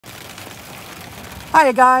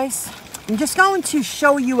Hi guys, I'm just going to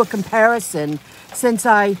show you a comparison since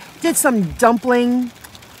I did some dumpling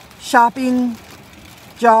shopping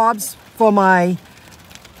jobs for my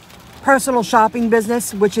personal shopping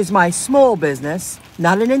business, which is my small business,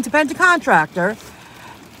 not an independent contractor,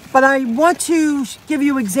 but I want to give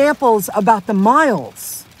you examples about the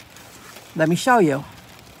miles. Let me show you.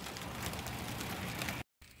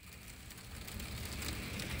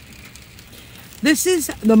 This is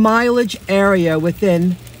the mileage area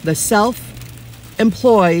within the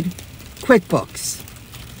self-employed QuickBooks.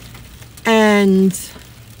 And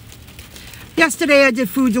yesterday I did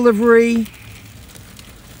food delivery,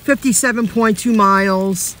 57.2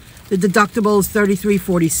 miles. The deductible is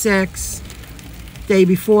 $33.46. Day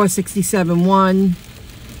before, 67.1.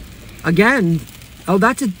 Again, oh,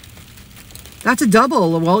 that's a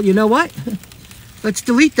double. Well, you know what? Let's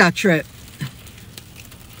delete that trip.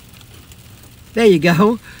 There you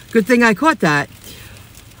go. Good thing I caught that.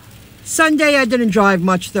 Sunday, I didn't drive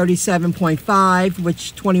much, 37.5,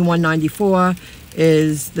 which $21.94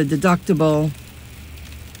 is the deductible.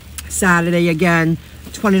 Saturday, again,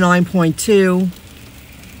 29.2.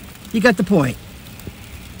 You got the point.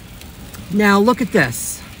 Now, look at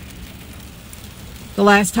this. The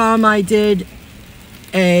last time I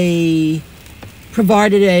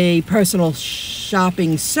provided a personal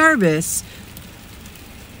shopping service,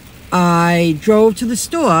 I drove to the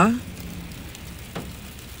store,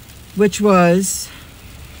 which was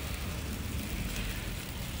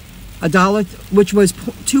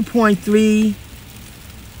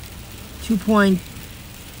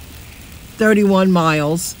 $2.31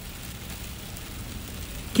 miles.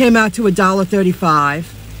 Came out to $1.35,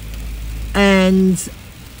 and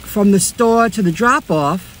from the store to the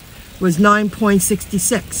drop-off was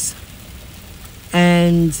 $9.66,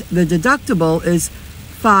 and the deductible is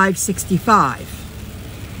 $5.65.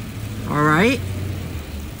 All right.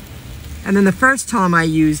 And then the first time I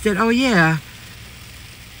used it, oh yeah,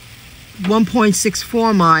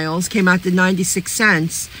 1.64 miles came out to 96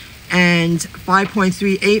 cents, and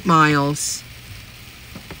 5.38 miles,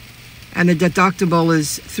 and the deductible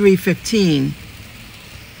is $3.15.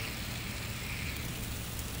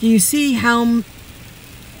 Do you see how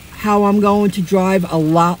I'm going to drive a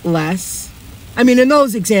lot less? I mean, in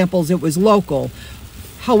those examples, it was local.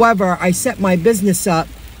 However, I set my business up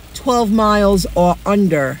 12 miles or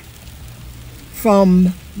under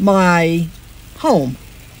from my home.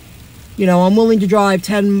 You know, I'm willing to drive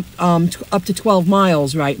up to 12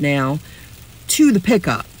 miles right now to the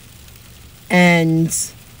pickup. And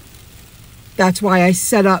that's why I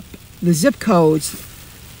set up the zip codes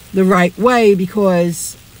the right way,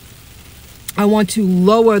 because I want to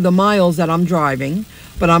lower the miles that I'm driving,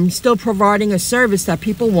 but I'm still providing a service that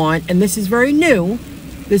people want, and this is very new.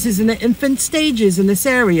 This is in the infant stages in this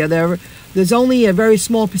area. There's only a very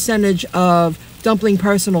small percentage of dumpling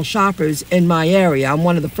personal shoppers in my area. I'm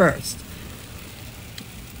one of the first.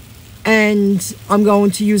 And I'm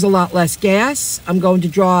going to use a lot less gas. I'm going to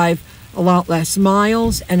drive a lot less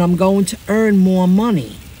miles, and I'm going to earn more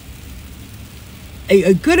money.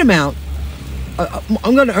 A good amount.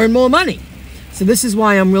 I'm going to earn more money. So this is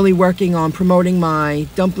why I'm really working on promoting my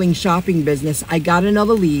dumpling shopping business. I got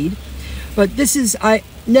another lead, but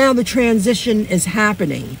now the transition is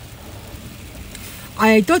happening.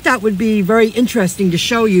 I thought that would be very interesting to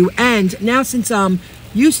show you, and now since I'm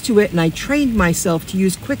used to it and I trained myself to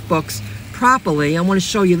use QuickBooks properly, I want to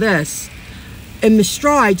show you this. In the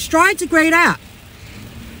Stride's a great app.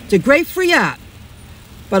 It's a great free app,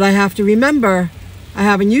 but I have to remember I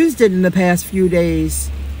haven't used it in the past few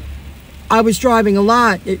days. I was driving a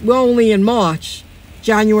lot. We're only in March.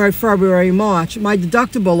 January, February, March. My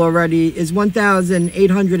deductible already is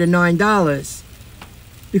 $1,809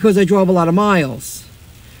 because I drove a lot of miles.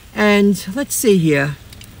 And let's see here.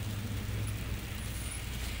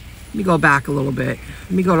 Let me go back a little bit.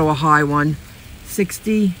 Let me go to a high one.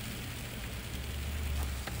 60.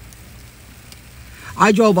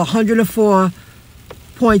 I drove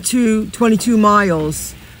 104.22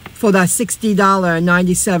 miles for that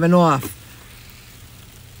 $60.97 off.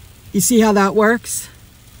 You see how that works?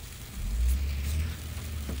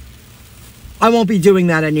 I won't be doing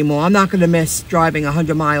that anymore. I'm not going to miss driving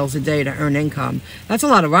 100 miles a day to earn income. That's a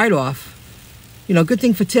lot of write-off. You know, good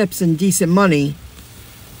thing for tips and decent money.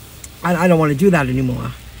 I don't want to do that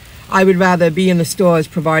anymore. I would rather be in the stores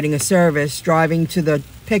providing a service, driving to the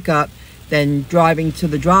pickup, than driving to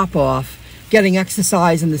the drop-off. Getting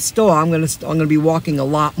exercise in the store. I'm going to be walking a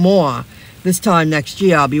lot more. This time next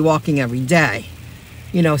year, I'll be walking every day.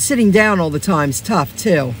 You know, sitting down all the time is tough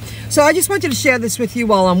too. So I just wanted to share this with you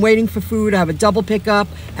while I'm waiting for food. I have a double pickup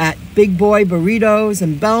at Big Boy Burritos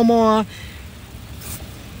in Belmore.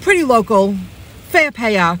 pretty local, fair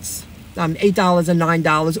payouts, $8 and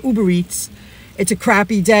 $9, Uber Eats. It's a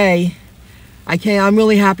crappy day. I'm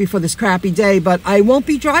really happy for this crappy day, but I won't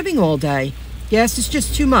be driving all day. Gas is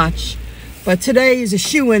just too much. But today is a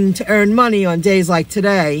shoo-in to earn money on days like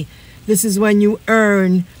today. This is when you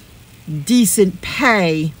earn decent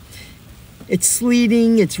pay. It's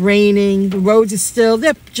sleeting, it's raining, the roads are still,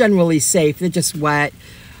 they're generally safe, they're just wet.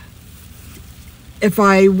 If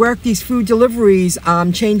I work these food deliveries,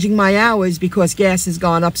 I'm changing my hours because gas has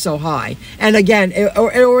gone up so high. And again, it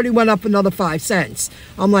already went up another 5 cents.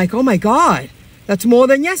 I'm like, oh my God, that's more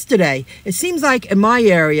than yesterday. It seems like in my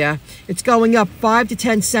area, it's going up 5 to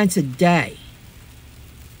 10 cents a day.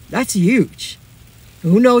 That's huge.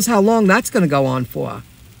 Who knows how long that's going to go on for?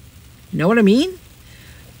 You know what I mean?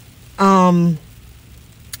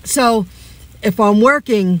 So if I'm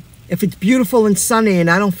working, if it's beautiful and sunny and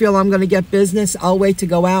I don't feel I'm going to get business, I'll wait to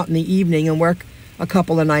go out in the evening and work a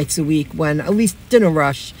couple of nights a week when at least dinner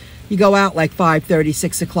rush. You go out like 5:30,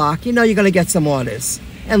 6 o'clock, you know you're going to get some orders.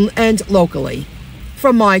 And locally,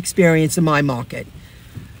 from my experience in my market.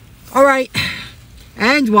 All right.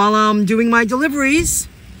 And while I'm doing my deliveries,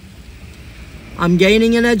 I'm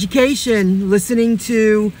gaining an education listening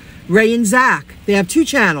to Ray and Zach. They have 2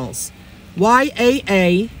 channels,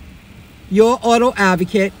 YAA, Your Auto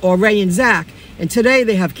Advocate, or Ray and Zach. And today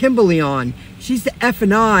they have Kimberly on. She's the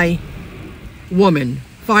F&I woman,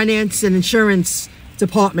 finance and insurance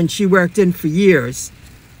department she worked in for years,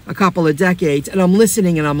 a couple of decades. And I'm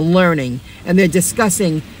listening and I'm learning. And they're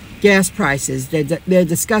discussing gas prices. They're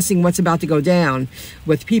discussing what's about to go down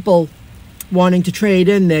with people wanting to trade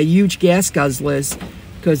in their huge gas guzzlers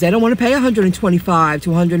because they don't want to pay $125 to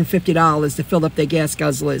 $150 to fill up their gas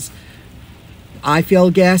guzzlers. I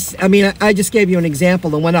feel gas, I just gave you an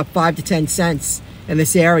example. It went up 5 to 10 cents in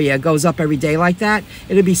this area. It goes up every day like that.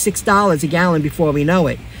 It'll be $6 a gallon before we know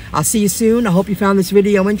it. I'll see you soon. I hope you found this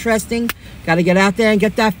video interesting. Got to get out there and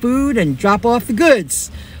get that food and drop off the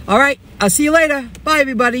goods. All right, I'll see you later. Bye,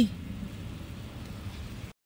 everybody.